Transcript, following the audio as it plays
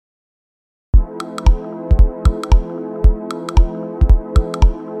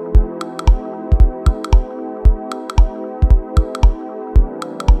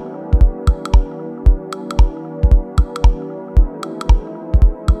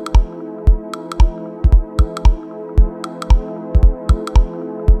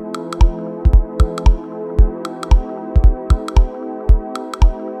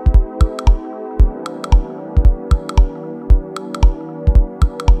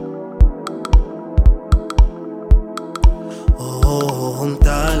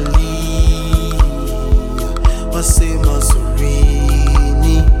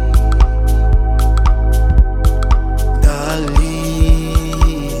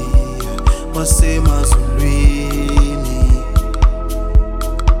wasemazulwini.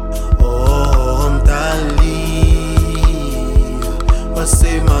 Oh mdali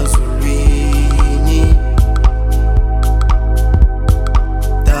wasemazulwini,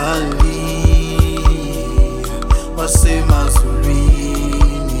 dali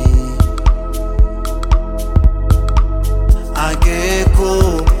wasemazulwini.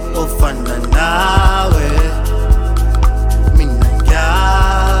 Akekho ofana nawe, mina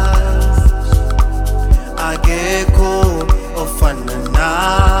ngiyazi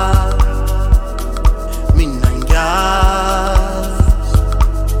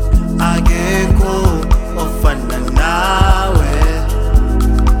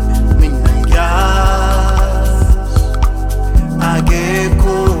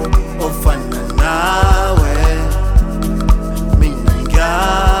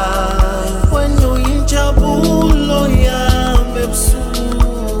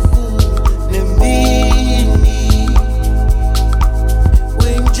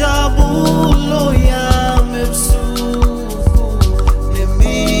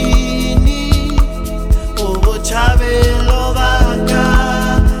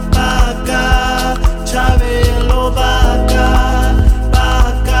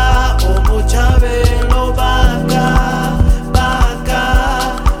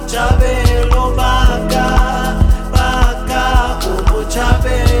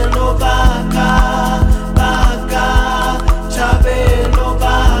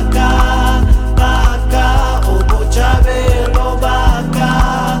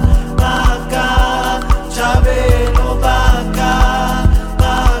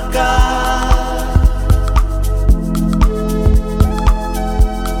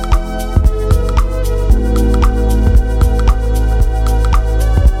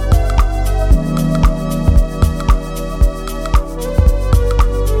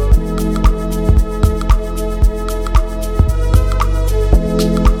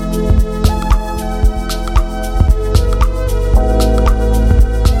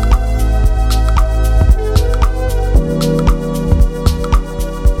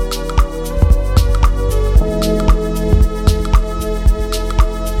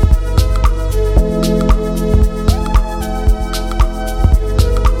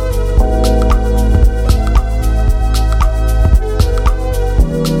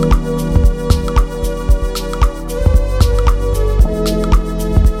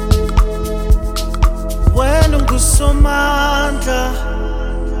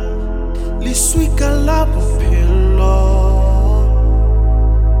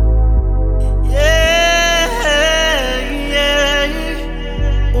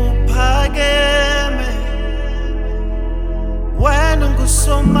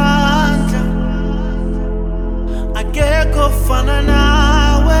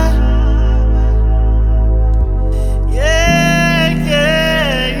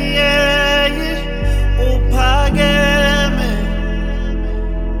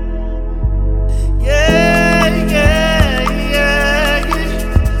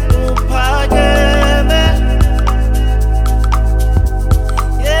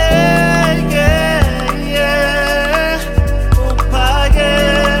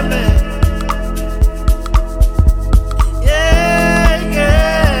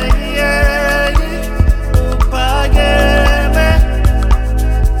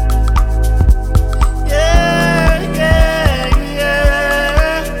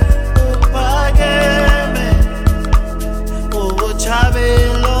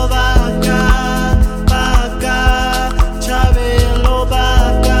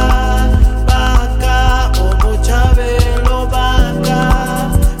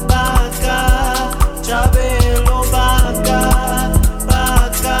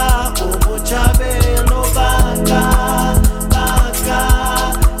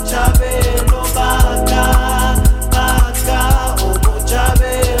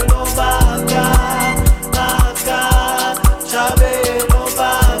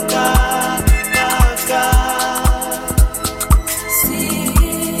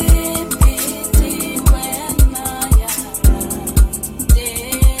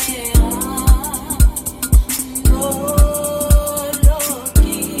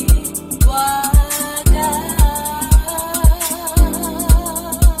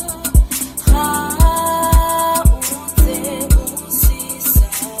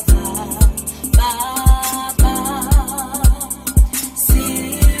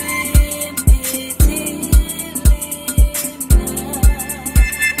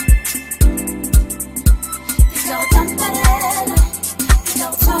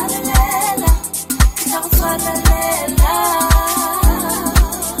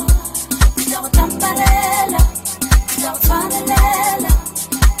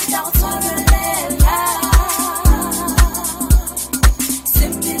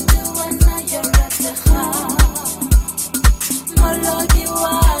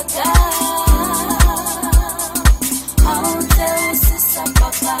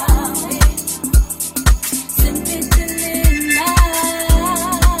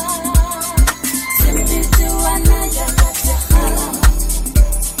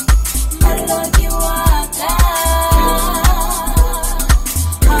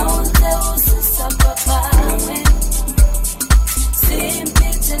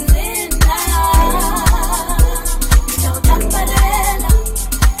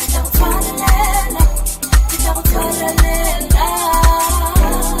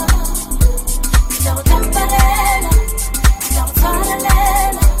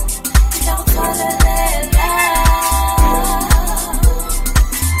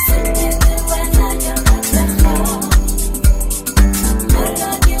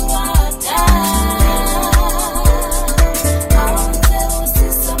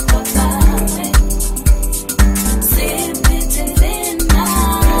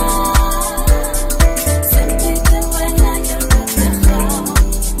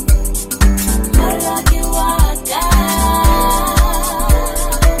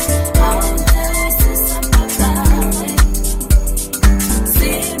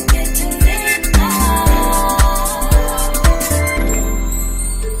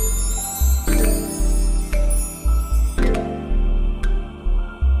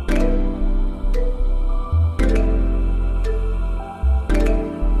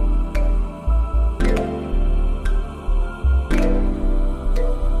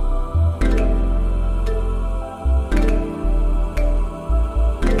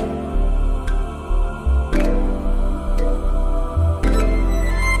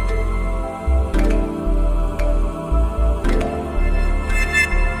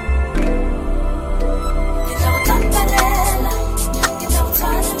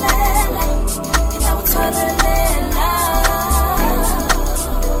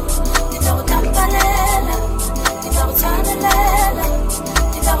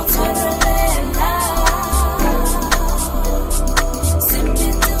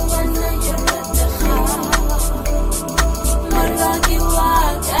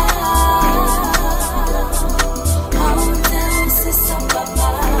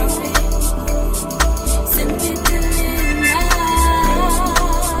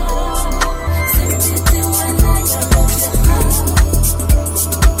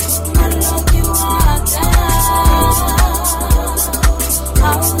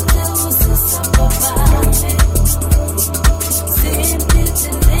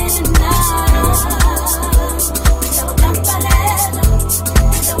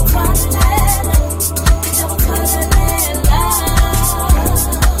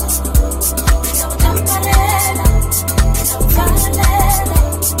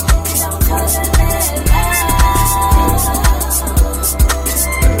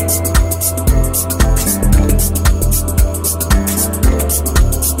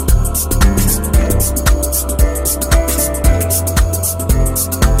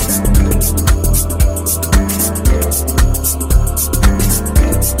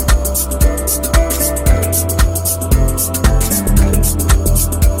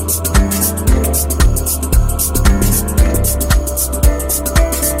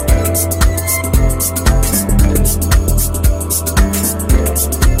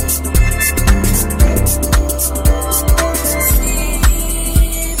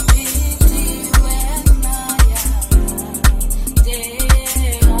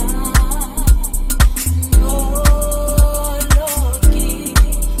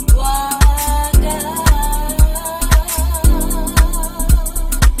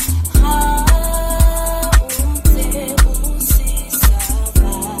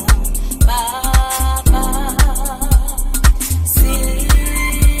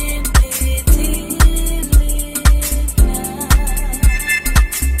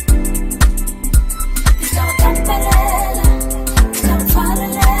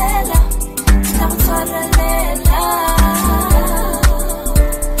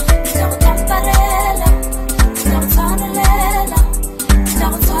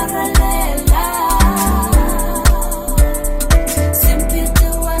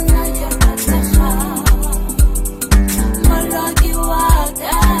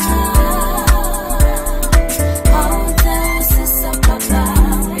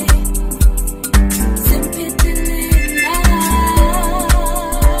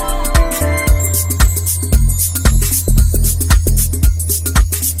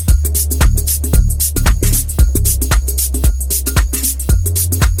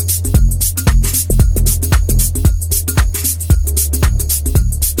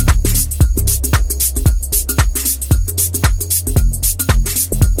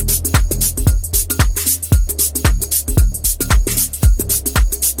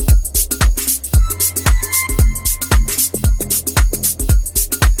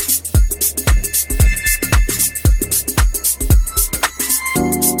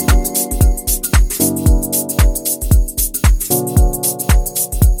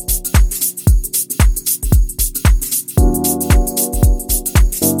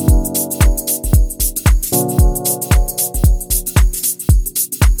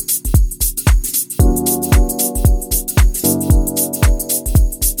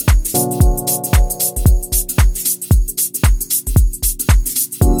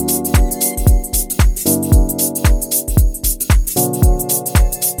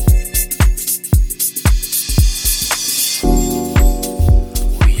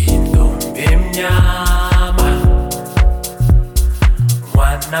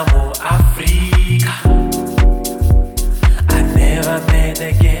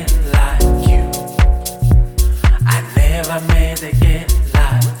again like you. I never met again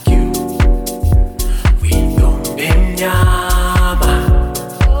like you. We don't be mnyama,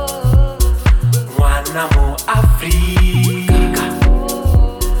 mwana mu Africa.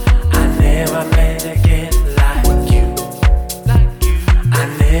 I never met again like you. I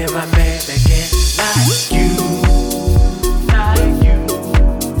never met again like you. Like you.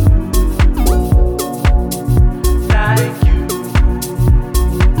 Like you. Like you.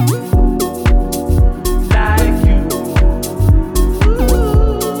 Like you.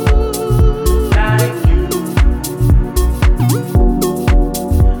 Like you.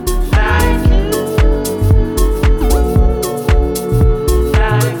 Like you.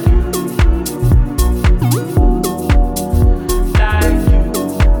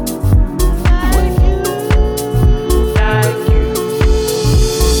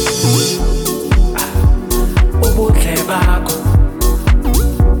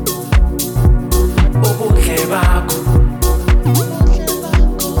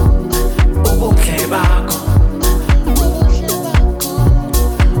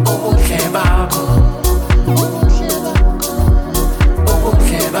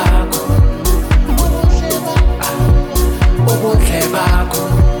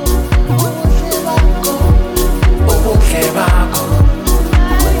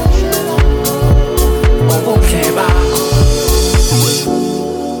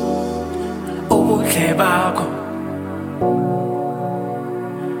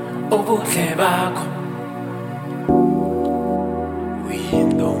 Ubuhle bakho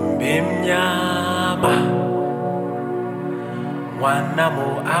uyintombi emnyama, mwana mu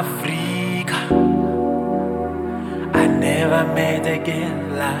Africa. I never met again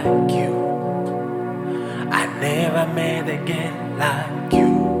like you. I never met again like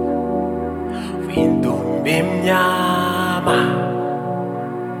you. Uyintombi emnyama,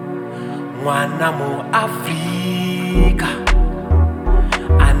 mwana mu Africa.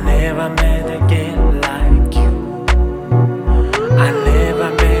 I never met again like you. I never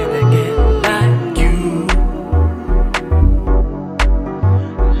met again like you.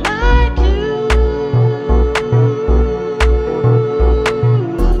 Like you.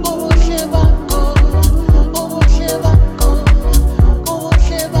 Ubuhle bakho, ubuhle bakho,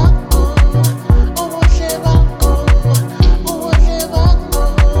 ubuhle bakho, ubuhle bakho, ubuhle bakho, ubuhle bakho,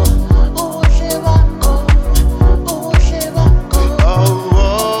 ubuhle bakho.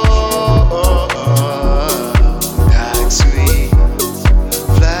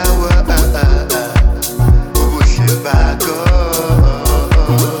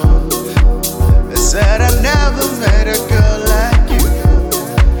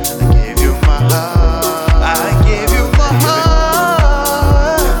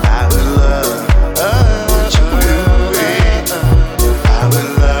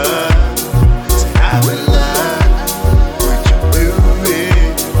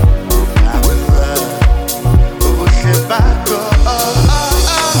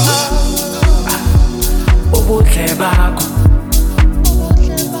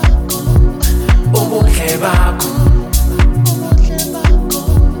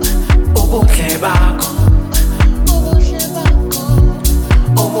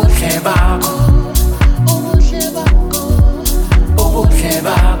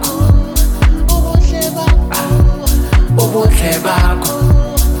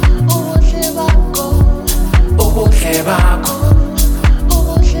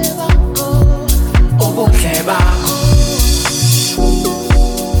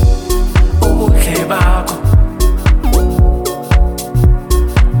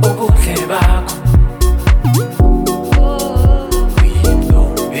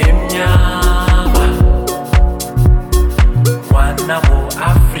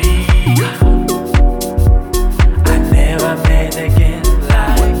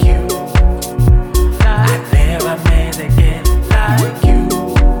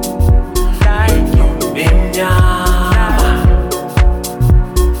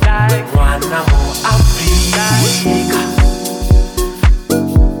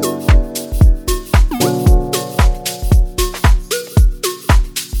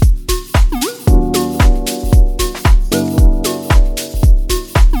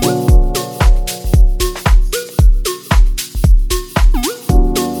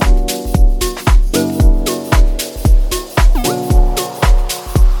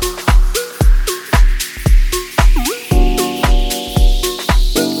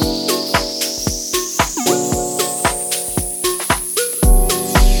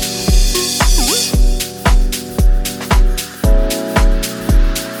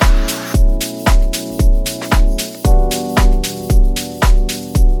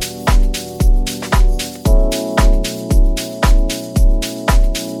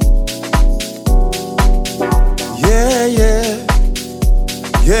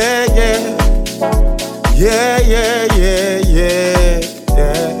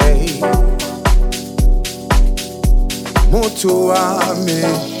 muntu wami.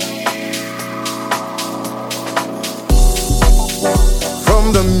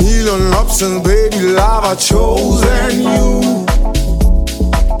 From the million options, baby, love, I've chosen you.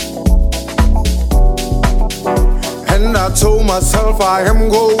 And I told myself I am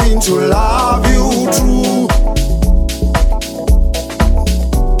going to love you true.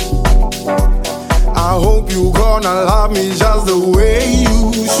 I hope you gonna love me just the way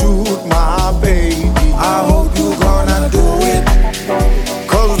you should, my baby. I hope you gonna do it,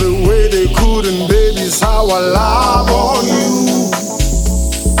 'cause the way they couldn't, baby, is how I love on you.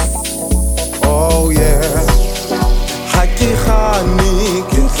 Oh yeah. Haki khani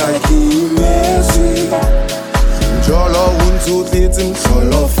kitlaki mezi Jolo untu litin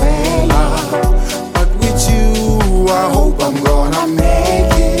solo fella. But with you I hope I'm gonna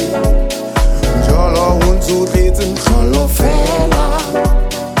make it. Jolo untu litin solo fella.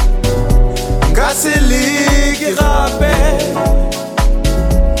 Ngasiliki gabe.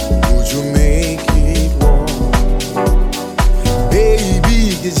 Would you make it work? Baby,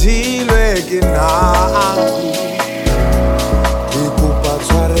 gijilwe ginaku. Ikupa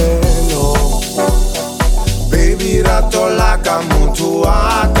twarelo. Baby, rato laka muntu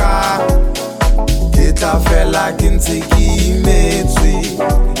waka. Kita fela kintiki metswi.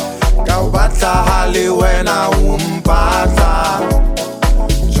 Ka batla hale wena umpatla.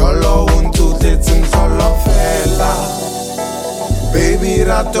 Jolo untu tletsin solo fela. Baby,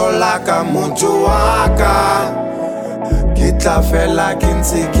 rato laka muntu waka. Kita fela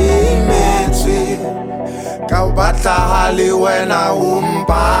kintiki metswi. Ka batla hale wena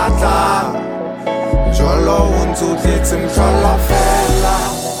umpatla. Jolo untu tletsin solo fela.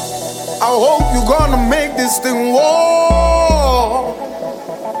 I hope you gonna make this thing work.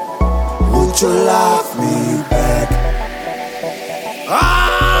 Would you love me back?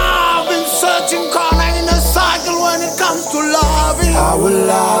 I've been searching, calling in a cycle when it comes to loving. I will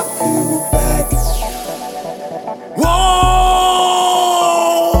love you back. Whoa,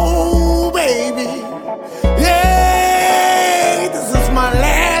 baby. Yeah, this is my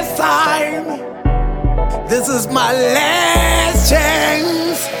last time. This is my last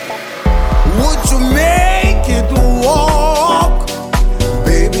chance. Would you make it walk?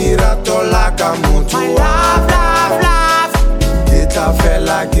 Baby, rato laka muntu. My love, love, love. Kita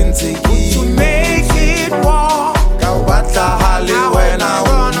fela kintiki. Would you make it walk? Kawata hali when I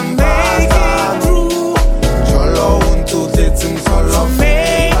wanna make it through. Jolo untu tletsin solo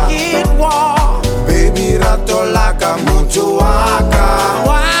make it walk. Baby, rato laka muntu waka.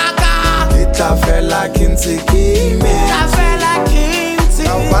 Waka. Kita fela kintiki me. Kita fela kintiki.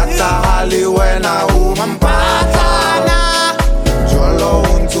 Kawata hali when I umpata na. Jolo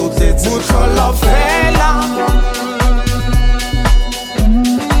untu tletsin solo fela.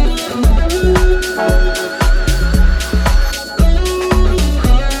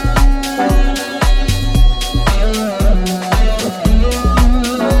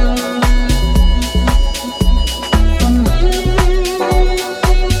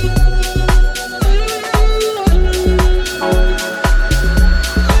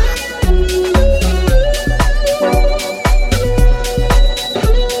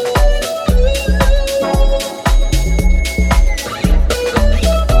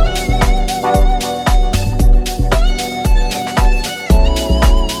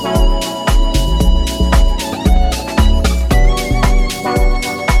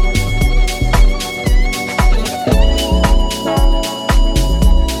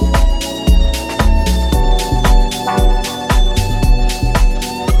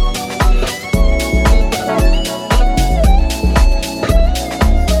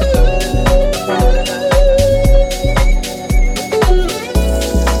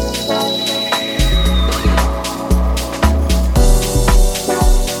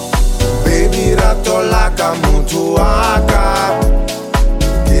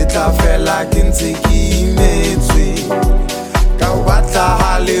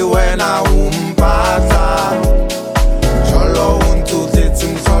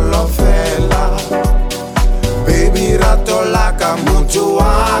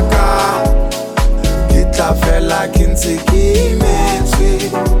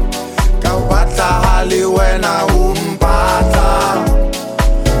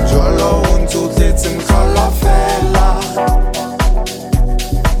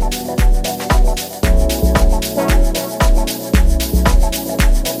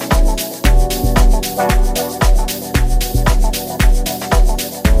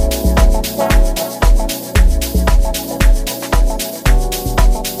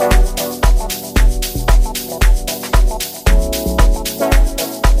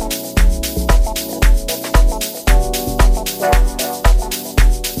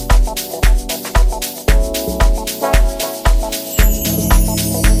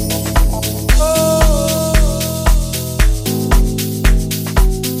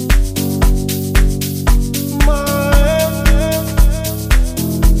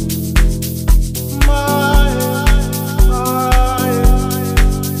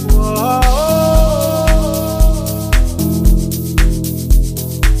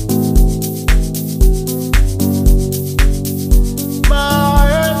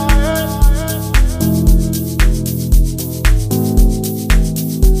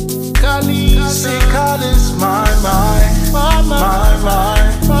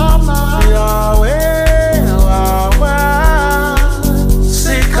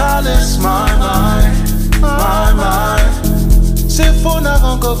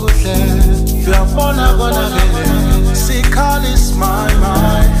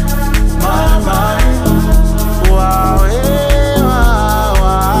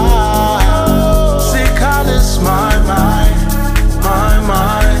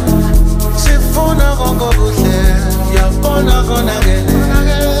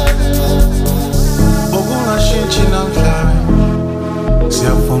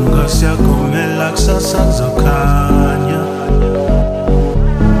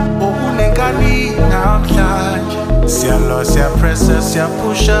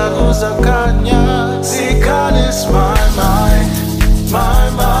 Uzakanya, Zikalis, my mind, my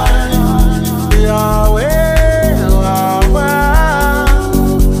mind, Yahweh,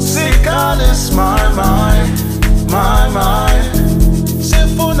 Zikalis, my mind,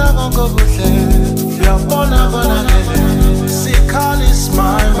 Sifuna gongo kuhle, Yabona bona lele, Zikalis,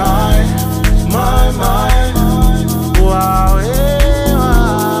 my mind,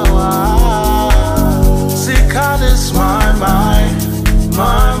 Zikalis, my mind.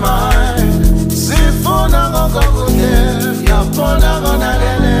 My mind, sifuna gongo kuhle, yabona bona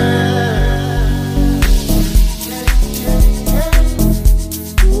lele.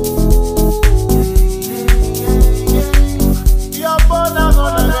 Yabona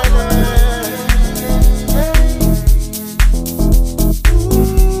bona lele.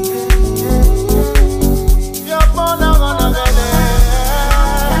 Yabona bona lele.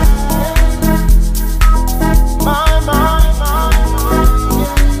 My mind.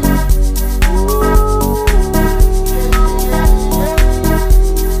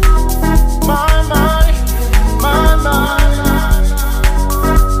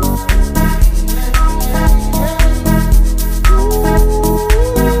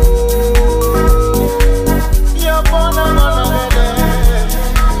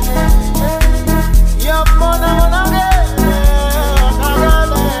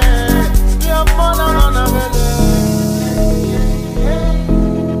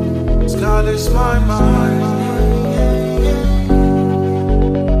 It's my mind.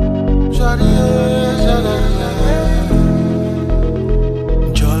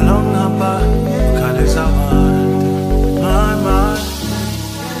 Jolong apa kali zaman. My mind,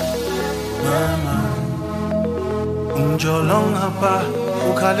 my mind. Jolong apa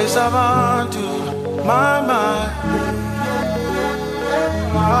kali zaman tu. My mind.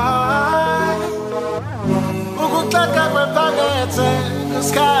 Ukutaka kwepagete. The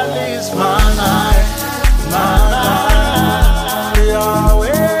sky is my night,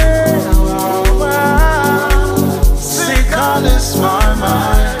 Yahweh, Zikalis, my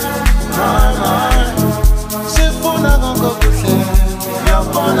mind, Sifuna gongo kuhle,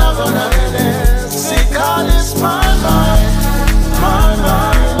 Yabona bona lele, Zikalis, my mind,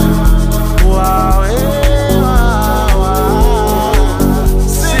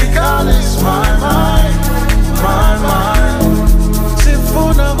 Zikalis, my mind,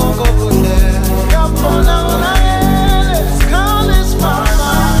 Sifuna gongo kuhle, Yabona bona lele, Zikalis, my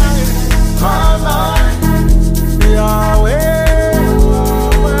mind, Yahweh,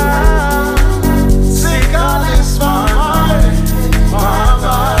 Zikalis, my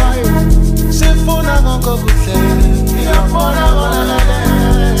mind, Sifuna gongo kuhle, Yabona bona lele,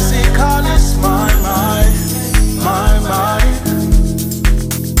 Zikalis, my mind, my mind.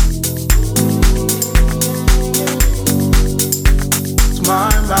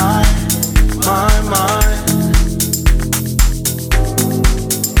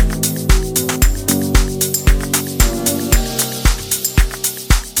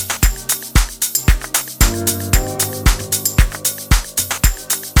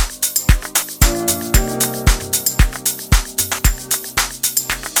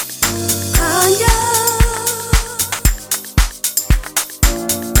 Kanya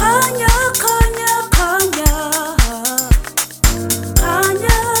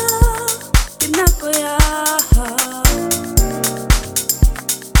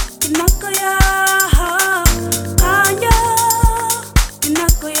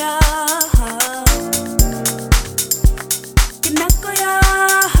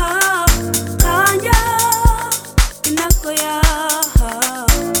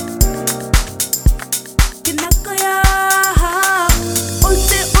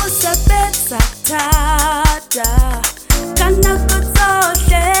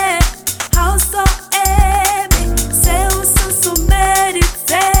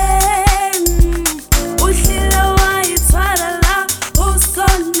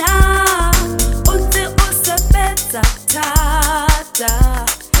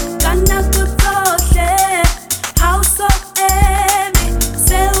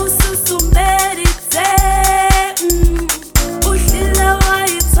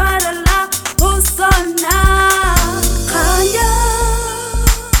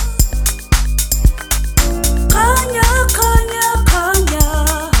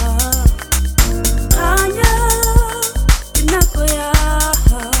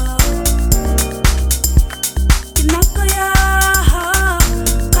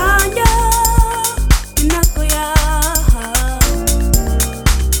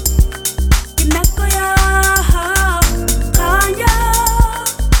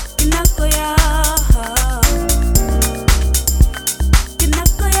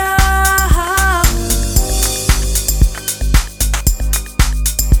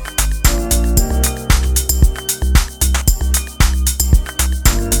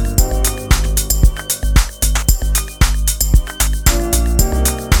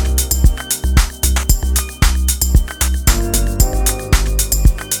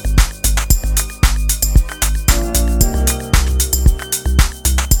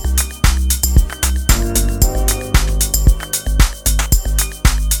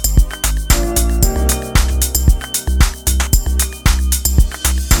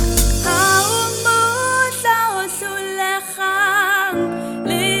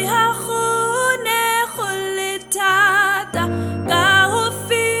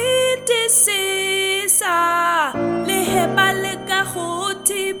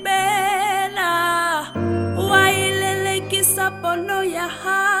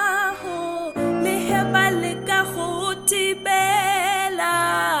tibela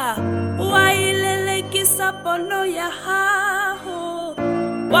wailelekisa pono ya hao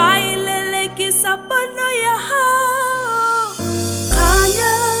wailelekisa pono ya hao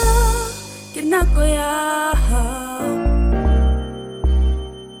kanya kinako ya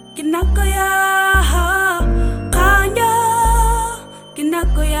kinako ya kanya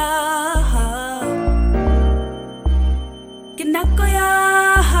kinako ya kinako ya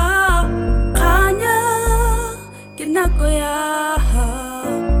kanya kinako ya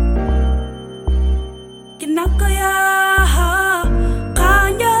kinako ya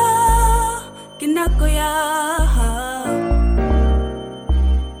kanya kinako ya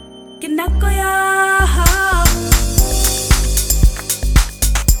kinako ya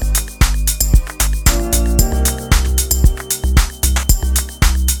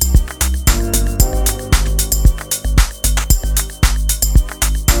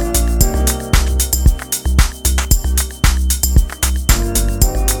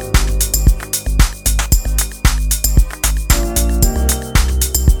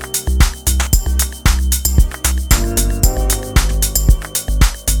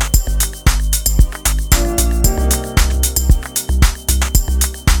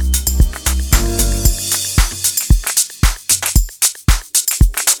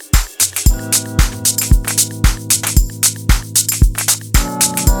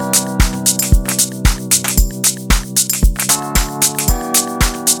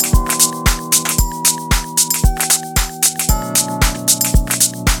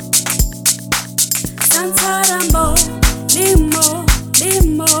Santaramo, limo,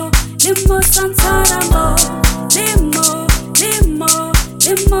 limo, limo, Santaramo, limo, limo,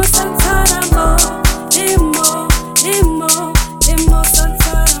 limo, Santaramo, limo, limo, limo,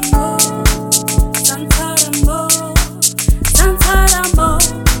 Santaramo, Santaramo, Santaramo,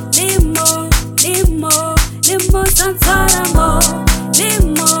 limo, limo, limo, Santaramo,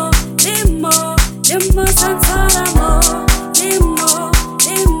 limo, limo, limo, Santaramo, limo,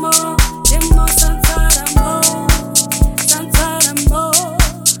 limo, limo, Santaramo, Santaramo,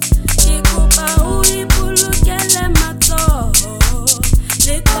 ikupa uipulukele mato,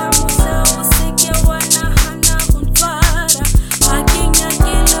 likamu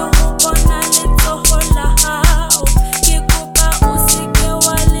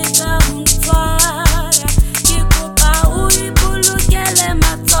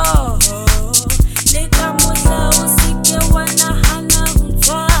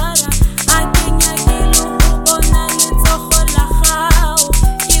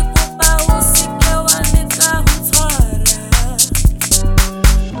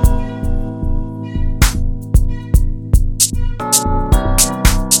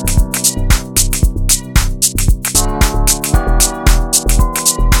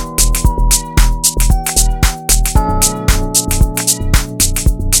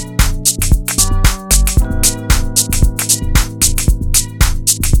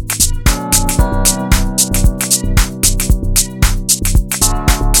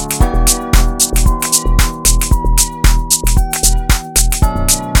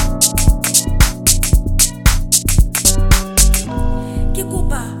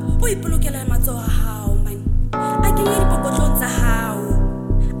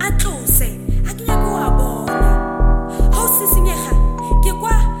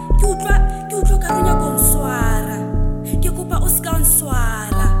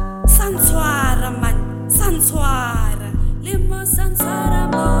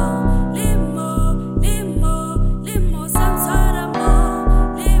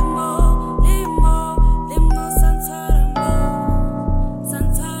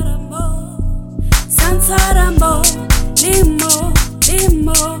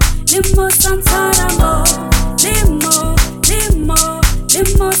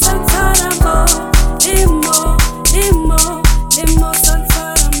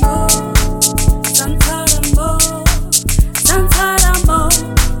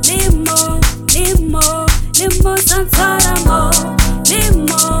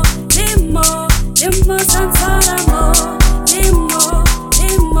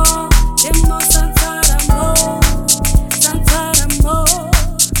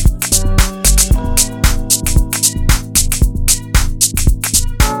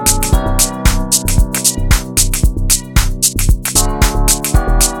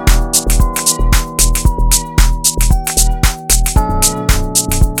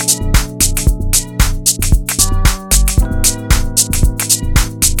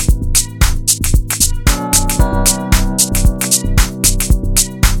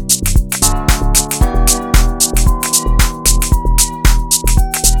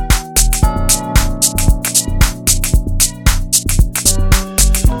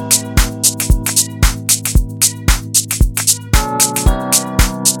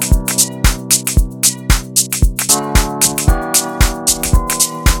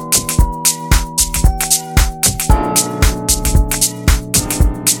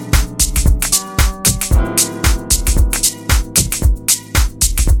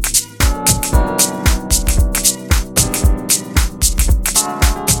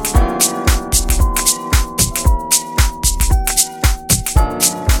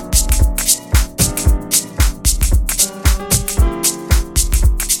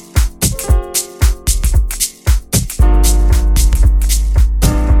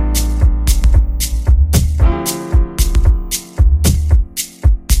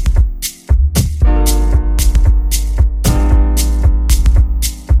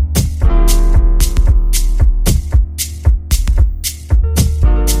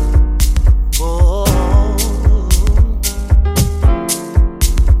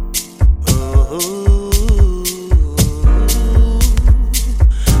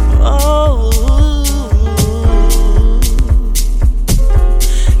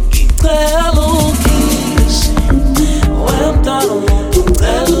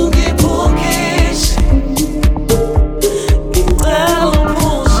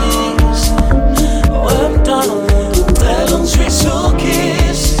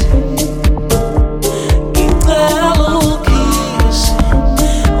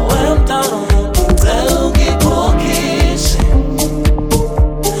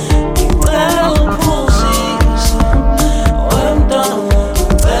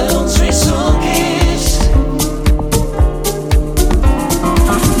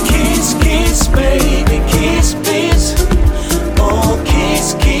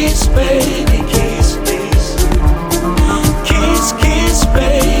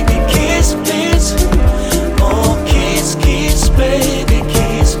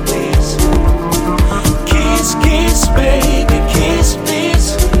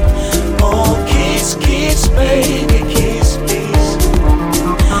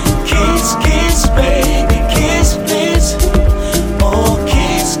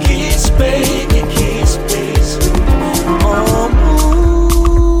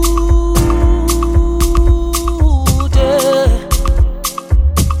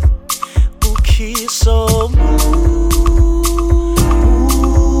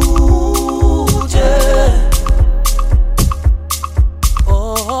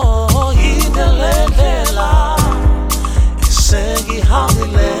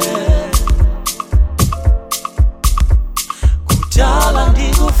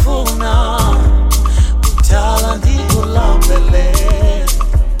Sufuna Kutala ndikulambele.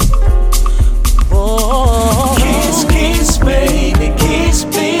 Oh, kiss, kiss, baby, kiss,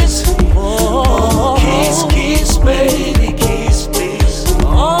 please. Oh, kiss, kiss, baby, kiss, please.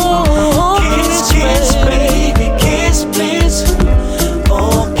 Oh, kiss, kiss, baby, kiss, please.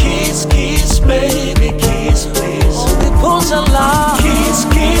 Oh, kiss, kiss, baby, kiss, please. Oh, because I love. Kiss,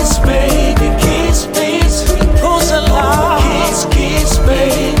 kiss, baby, kiss, please. Because I love. Kiss, kiss,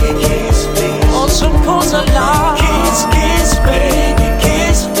 baby, kiss, please. Also because I love. Kiss, kiss, baby,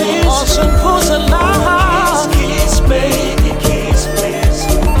 kiss, please. Also because I love. Kiss, kiss, baby, kiss, please.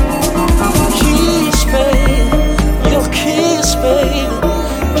 Kiss, baby, your kiss, baby,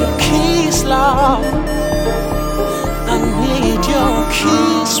 your kiss, love. I need your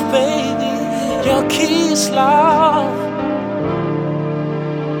kiss, baby, your kiss, love.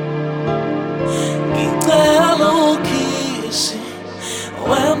 Ngicela ukhisi,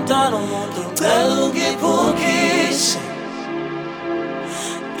 wemntwana umuntu ngicela ungiphukise.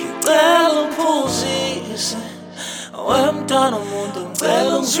 Ngicela uphuzise, wemntwana umuntu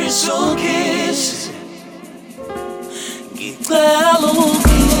ngicela ungizwisukise. Ngicela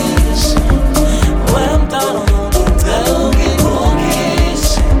ukhisi, wemntwana umuntu ngicela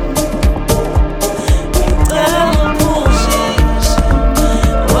ungiphukise. Ngicela uphuzise,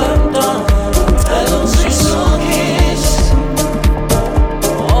 wemntwana umuntu ngicela ungizwisukise.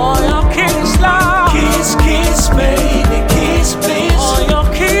 Oh, your kiss, love. Kiss, kiss, baby, kiss, please. Oh, your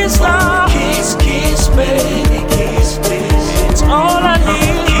kiss, love. Kiss, kiss, baby, kiss, please. It's all I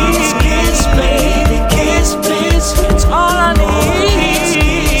need. Kiss, kiss, baby, kiss, please. It's all I need. Kiss,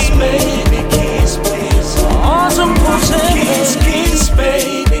 kiss, baby, kiss, please. Awesome pussy. Kiss, kiss,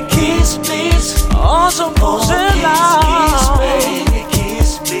 baby, kiss, please. Awesome pussy, love. Kiss, baby, kiss,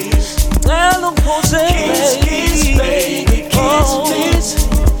 please. Little pussy, kiss, kiss, baby, kiss, please.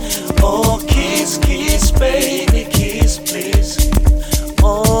 Oh, kiss, kiss, baby, kiss, please.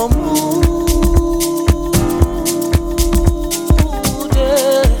 Oh, mood,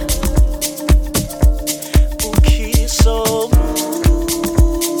 yeah. Oh, kiss, so mood,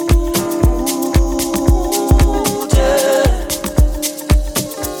 yeah.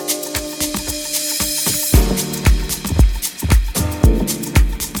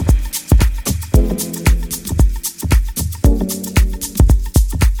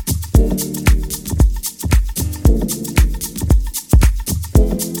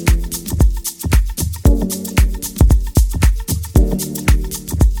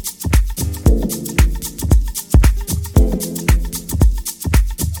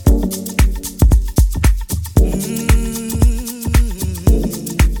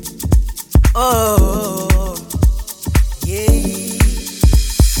 Oh, yeah.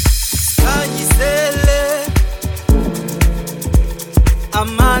 Skanyisele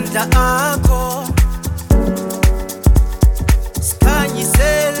amandla akho.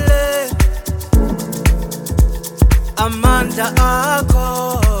 Skanyisele amandla akho.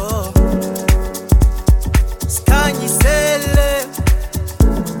 Skanyisele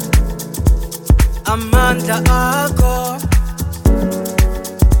amandla akho.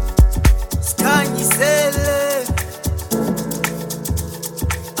 Skanyisele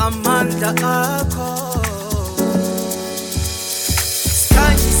amandla akho.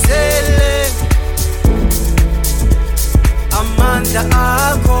 Skanyisele amandla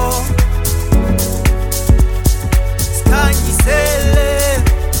akho. Skanyisele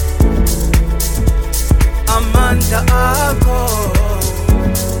amandla akho.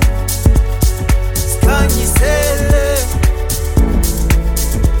 Skanyisele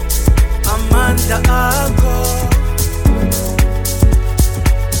amandla akho.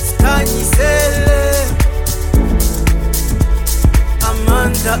 Skanyisele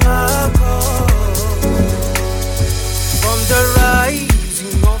amandla akho. From the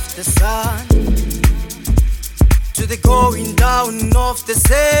rising of the sun to the going down of the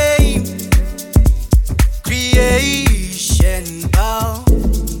same, creation bow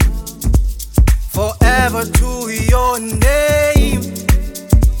forever to your name.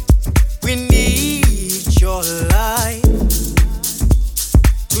 We need your light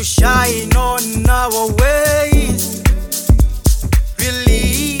to shine on our ways.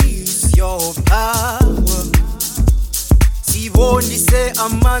 Release your power. Sibonise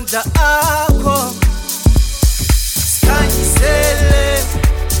amandla akho. Skanyisele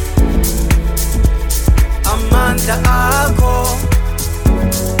amandla akho.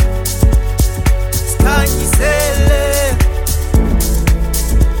 Skanyisele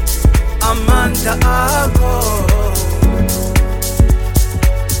amandla akho.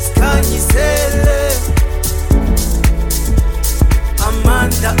 Skanyisele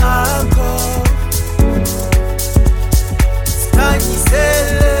amandla amandla akho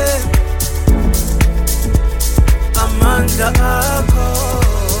sikhanyisele amandla akho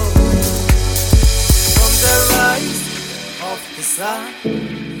from the rise of the sun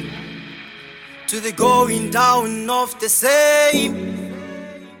to the going down of the same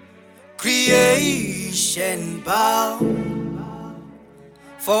creation bow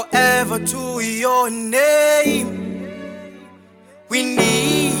forever to your name. We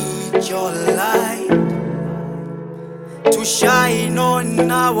need your light to shine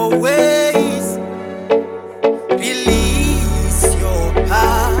on our ways. Release your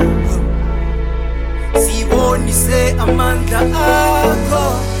power. Sibonise amandla akho.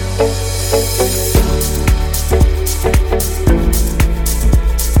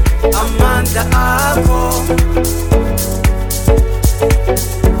 Amandla akho.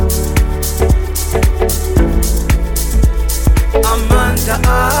 Amandla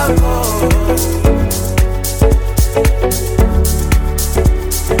akho.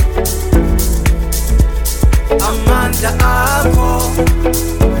 Amandla akho.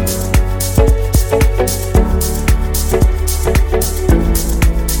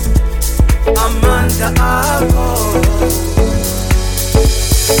 Amandla akho.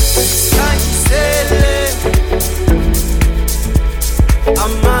 Sikhanyisele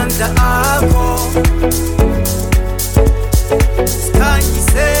amandla akho.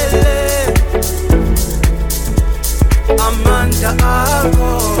 Sikhanyisele amandla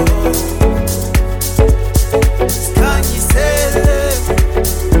akho. Sikhanyisele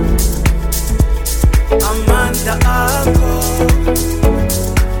amandla akho.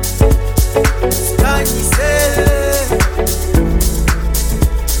 Sikhanyisele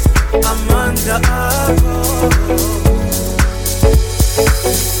amandla akho.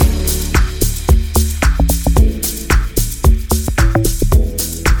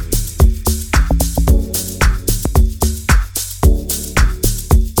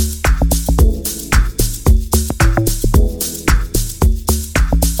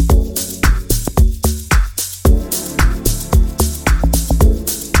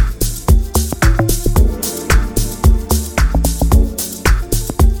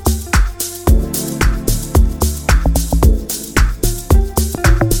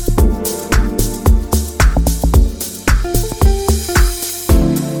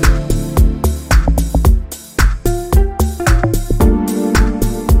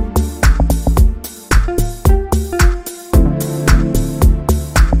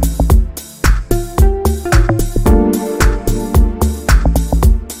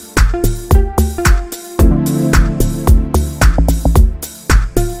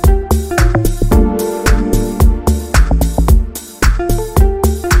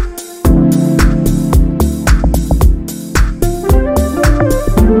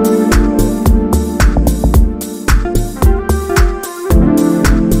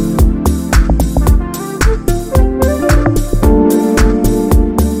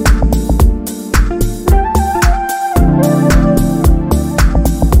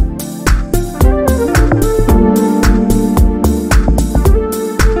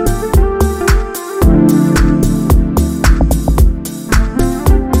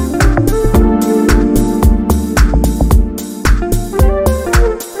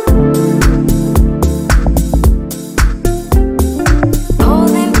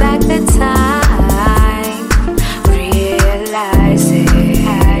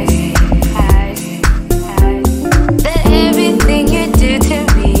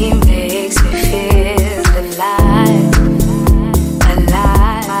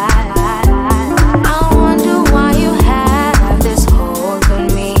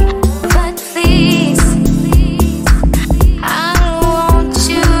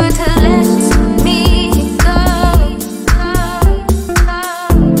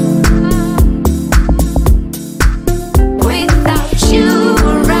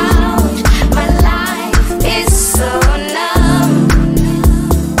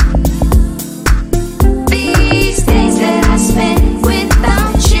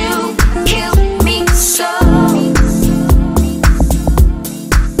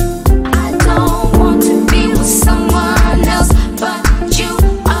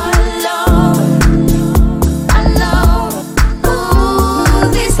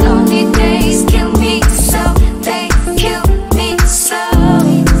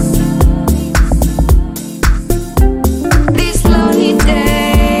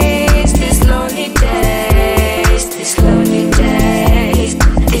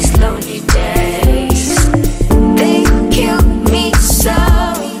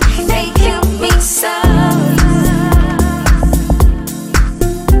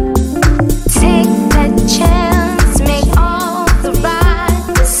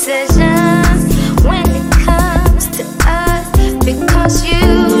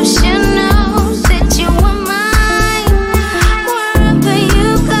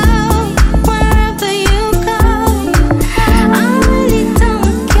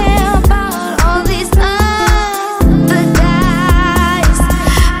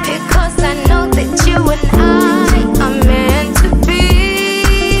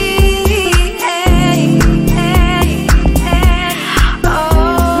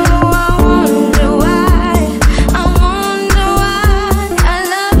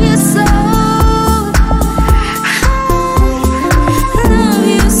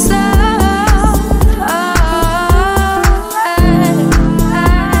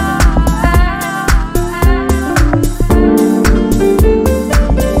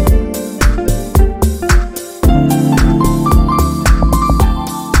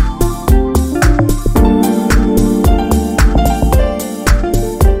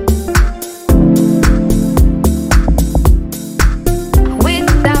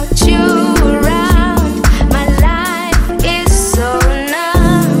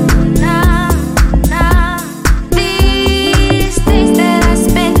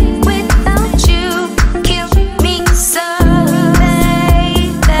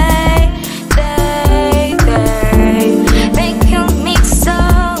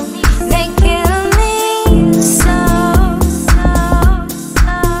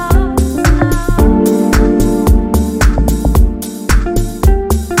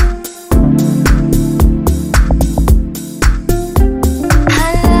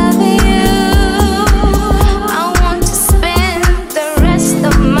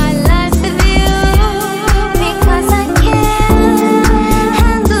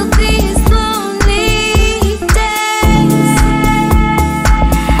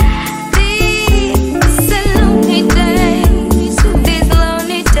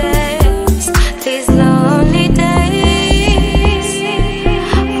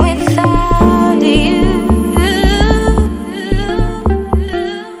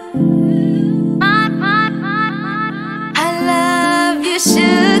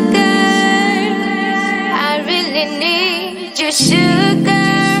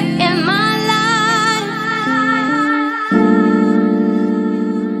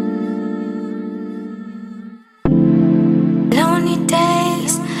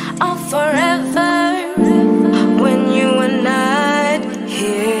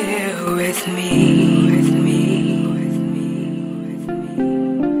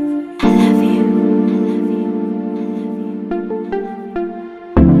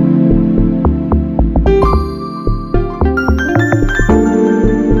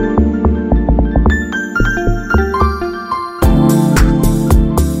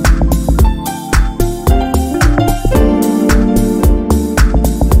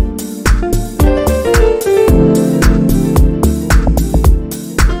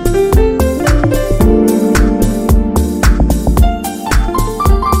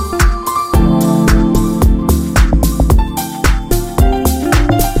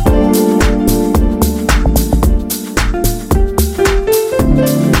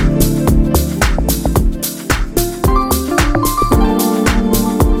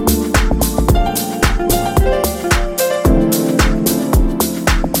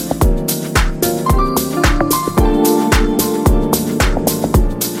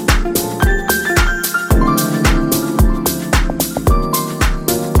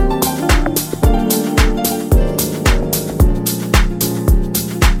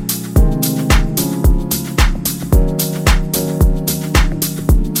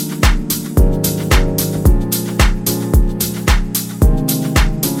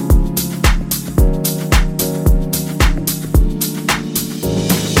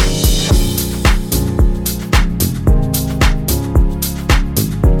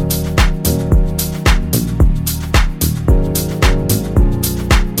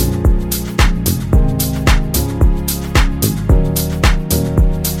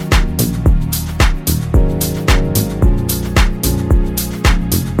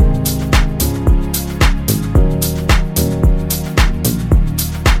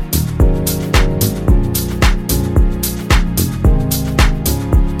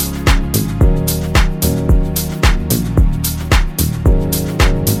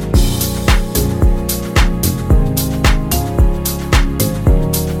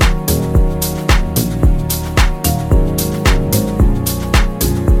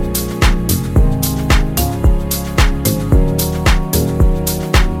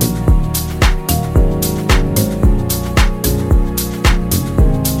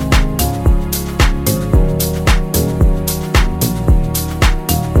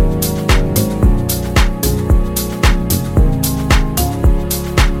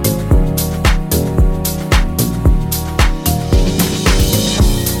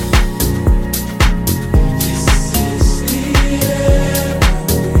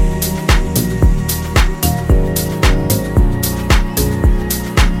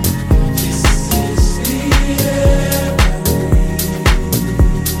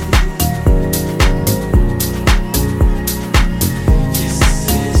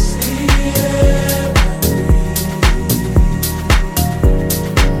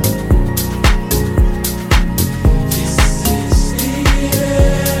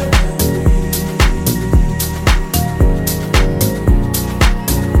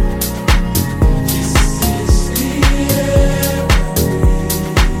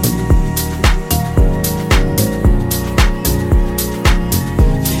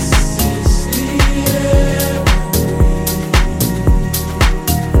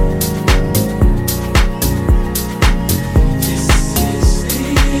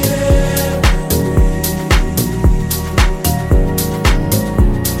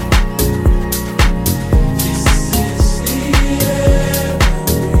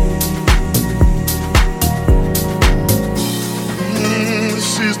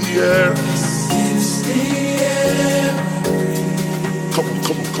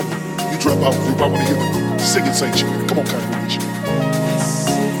 drop out group. I want to hear the singing section. Come on, congregation.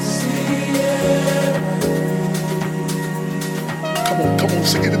 Come on,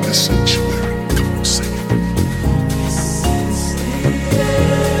 sing it in this sanctuary. Come on, sing it.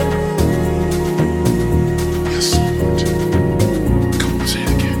 Yes, Lord. Come on, say it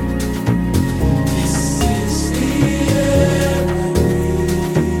again.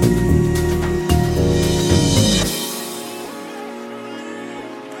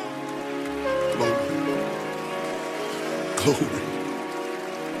 Glory.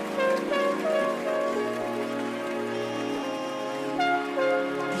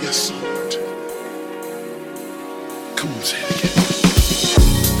 Yes, Lord. Come on, say it again.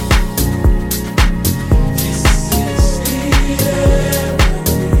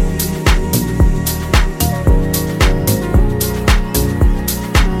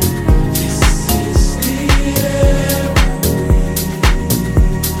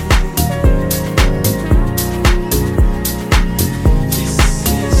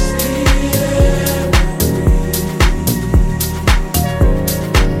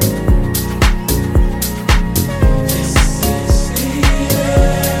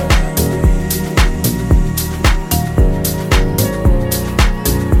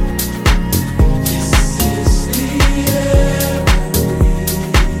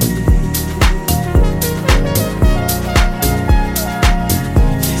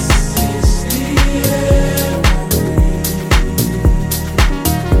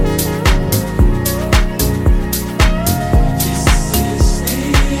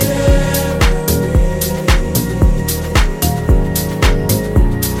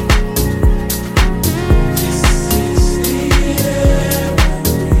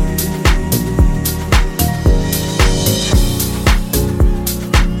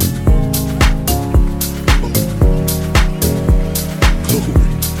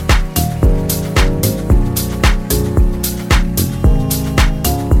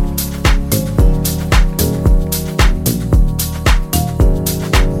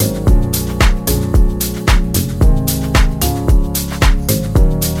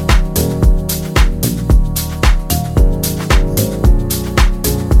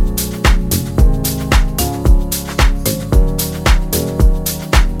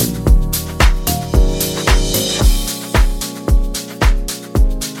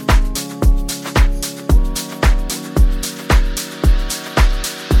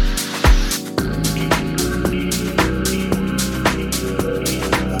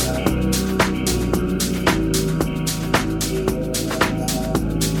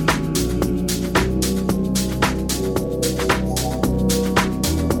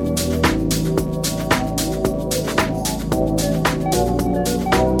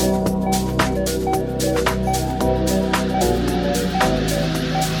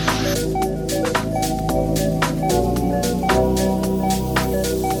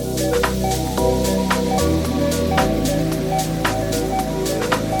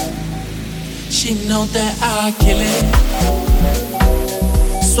 Know that I kill it.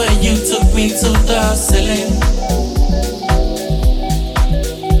 Swear you took me to the ceiling,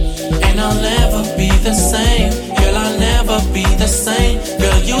 and I'll never be the same. Girl, I'll never be the same.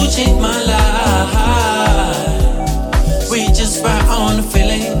 Girl, you changed my life. We just ride on the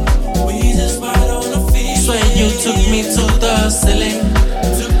feeling. We just ride on the feeling. Swear you took me to the ceiling.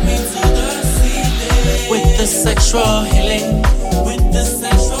 Took me to the ceiling. With the sexual healing. With the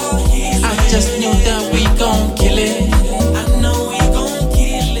sexual healing. I just knew that we gon' kill it. I know we gon'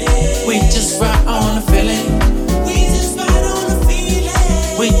 kill it. We just ride on the feeling. We just ride on the feeling.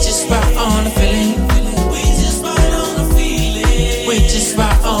 We just ride on the feeling. We just ride on the feeling. We just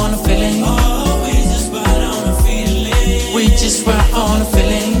ride on the feeling. Oh, we just ride on the feeling. We just ride on the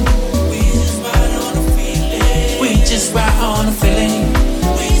feeling. We just ride on the feeling. We just ride on the feeling.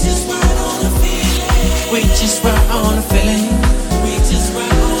 We just ride on the feeling. We just ride on the feeling. We just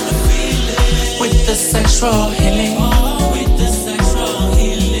ride on the feeling. With the sexual healing. Oh, with the sexual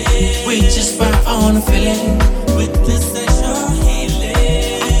healing. We just ride on the feeling. With the sexual healing.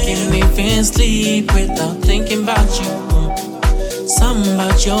 I can't even sleep without thinking about you. Something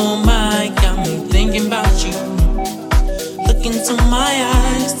about your mind got me thinking about you. Look into my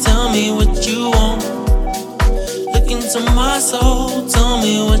eyes, tell me what you want. Look into my soul, tell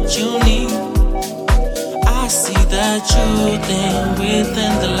me what you need. I see the truth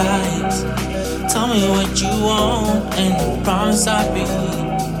within the lights. Tell me what you want, and I promise I'll be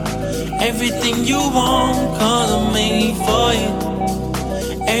everything you want, cause I'm made for you.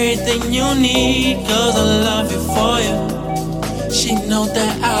 Everything you need, cause I love you for you. She know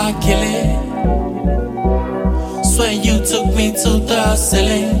that I kill it. Swear you took me to the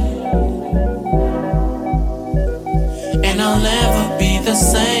ceiling, And I'll never be the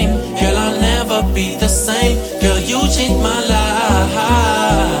same. Girl, I'll never be the same. Girl, you changed my life.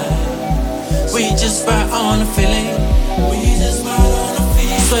 We just ride on a feeling. We just ride on a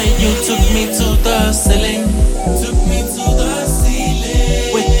feeling. Swear you took me to the ceiling. Took me to the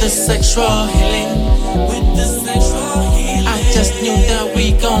ceiling. With the sexual healing. With the sexual healing. I just knew that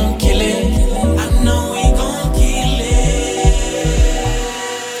we gon' kill it. I know we gon' kill it.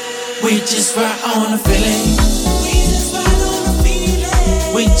 We just ride on a feeling. We just ride on a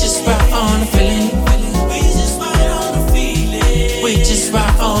feeling. We just ride on a feeling. We just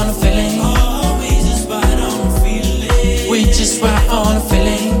ride on a feeling. Oh, we just ride on a feeling. We just ride on a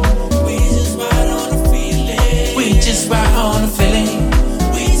feeling. We just ride on a feeling. We just ride on a feeling.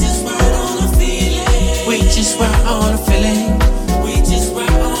 We just ride on a feeling. We just ride on a feeling. We just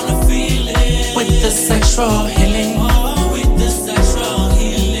ride on a feeling. With the sexual healing. Oh, with the sexual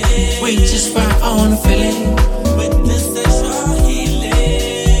healing. We just ride on a feeling. With the sexual healing.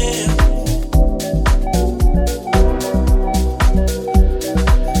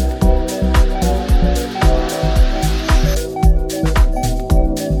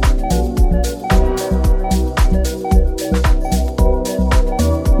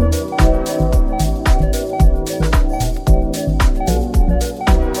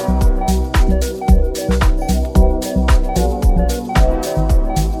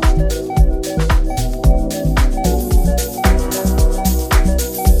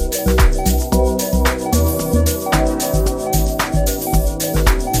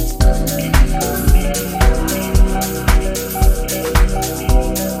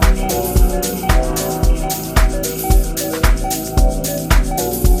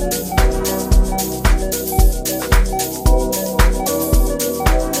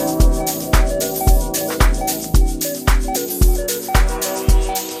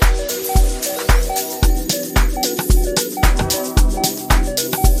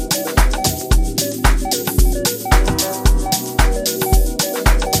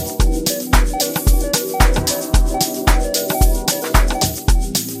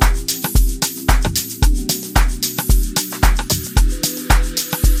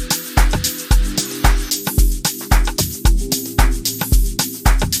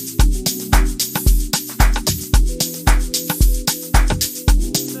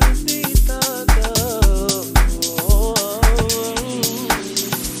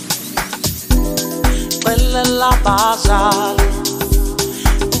 Basali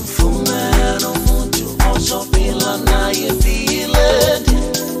ufumene umuntu ozophila naye empilweni.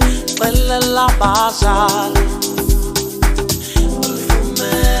 Belela basali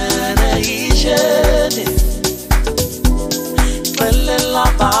ufumene isheni. Belela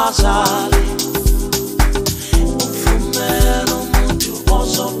basali ufumene umuntu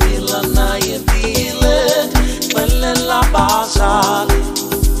ozophila naye empilweni. Belela basali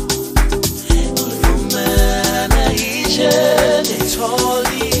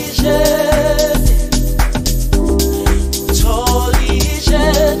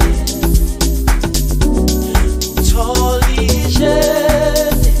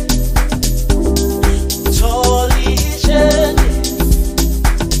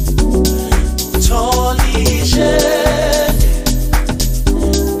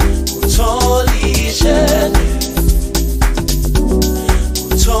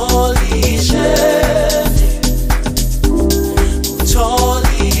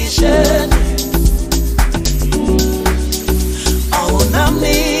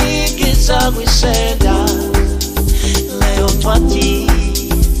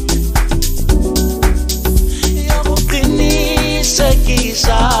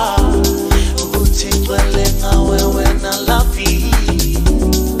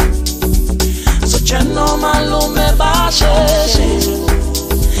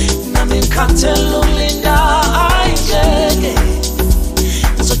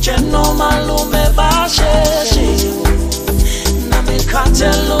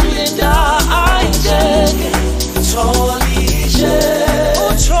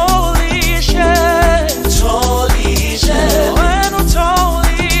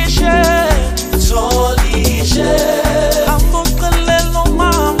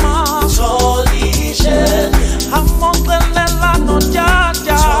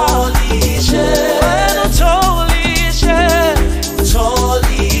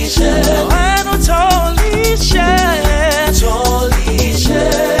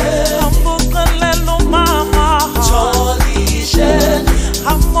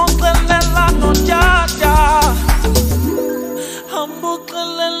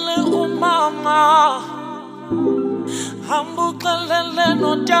Hambukalele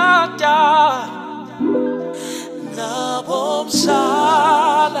no dad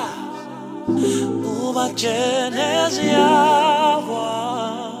nabomsala ubajeneziyawa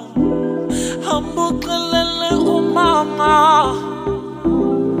hambuqelele umama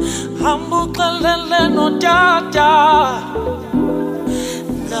hambuqelele notata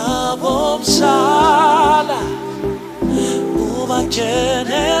nabomsala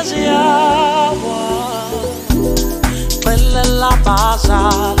ubajeneziyawa belela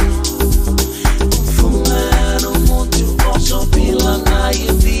bazali ufumene umuntu ozophila naye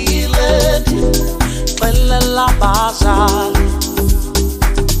empilweni belela bazali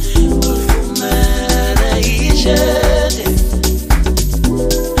ufumene ijeni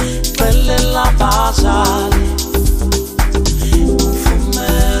belela bazali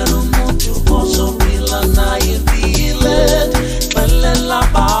ufumene umuntu ozophila naye empilweni belela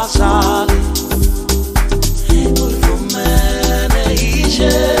bazali ufumene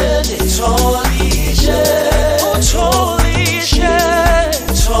ijeni tholishe tholishe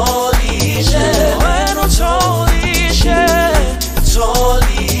tholishe wena tholishe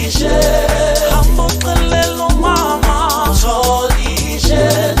tholishe hambuqelela umama tholishe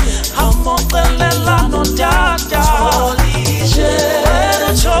hambuqelela notata tholishe wena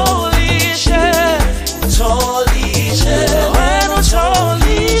tholishe tholishe wena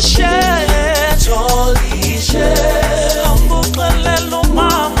tholishe tholishe hambuqelela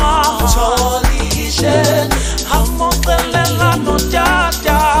umama tholishe hambuqelela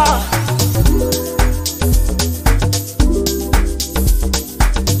notata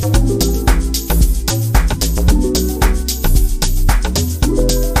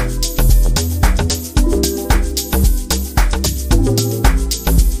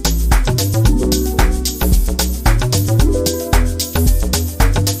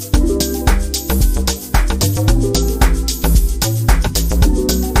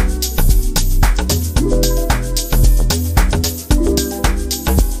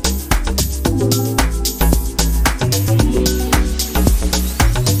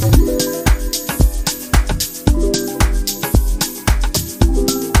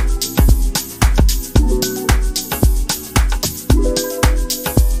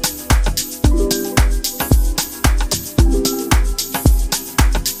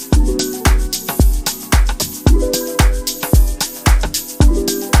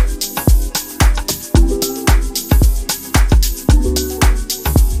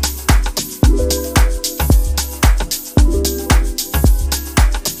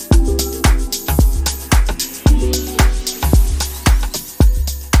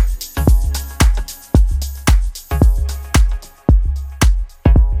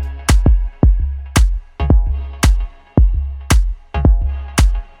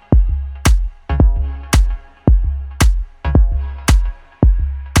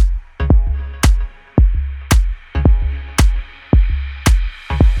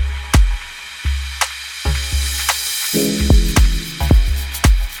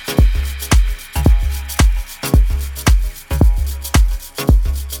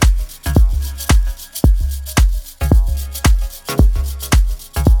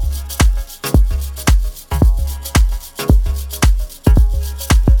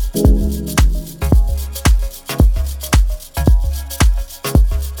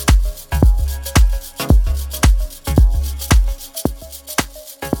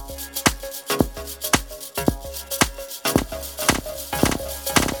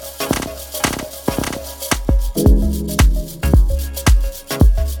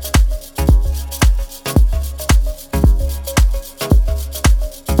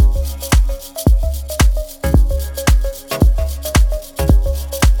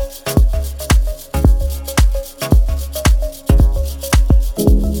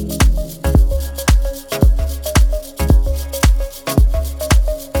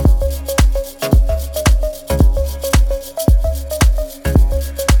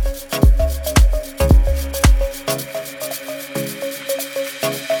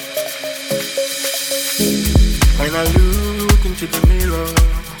When I look into the mirror,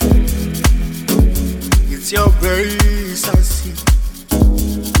 it's your grace I see.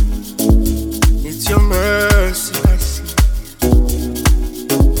 It's your mercy I see.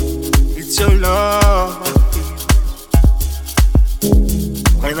 It's your love I feel.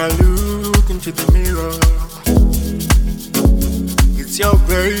 When I look into the mirror, it's your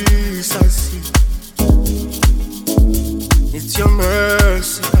grace I see. It's your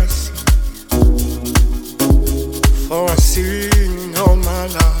mercy I see. For I sing all my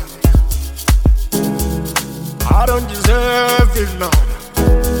life, I don't deserve it, Lord.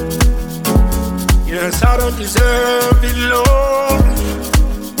 Yes, I don't deserve it, Lord.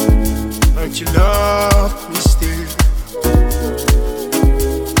 you love me still.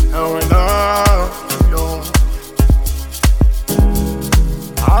 And when I'm alone,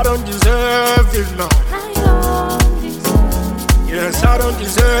 I don't deserve it, Lord. Yes, I don't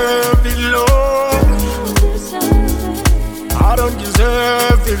deserve it, Lord. I don't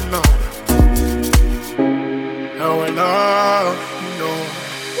deserve it, Lord. And when I'm alone,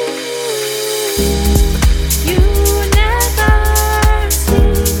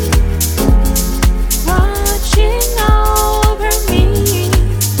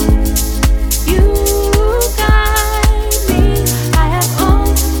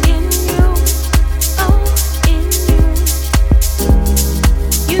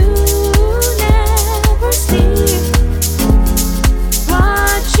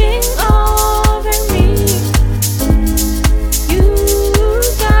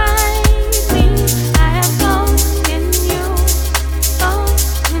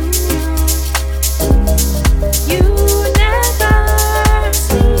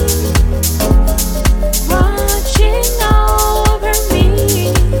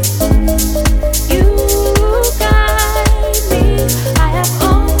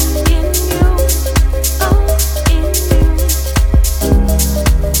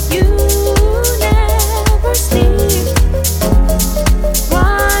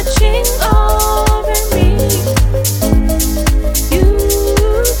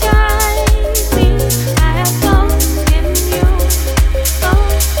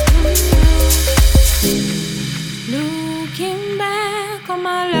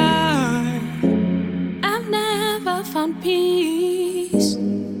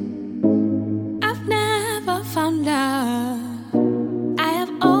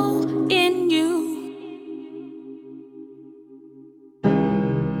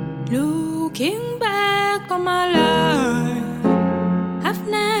 Looking back on my life, I've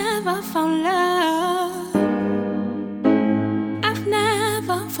never found love.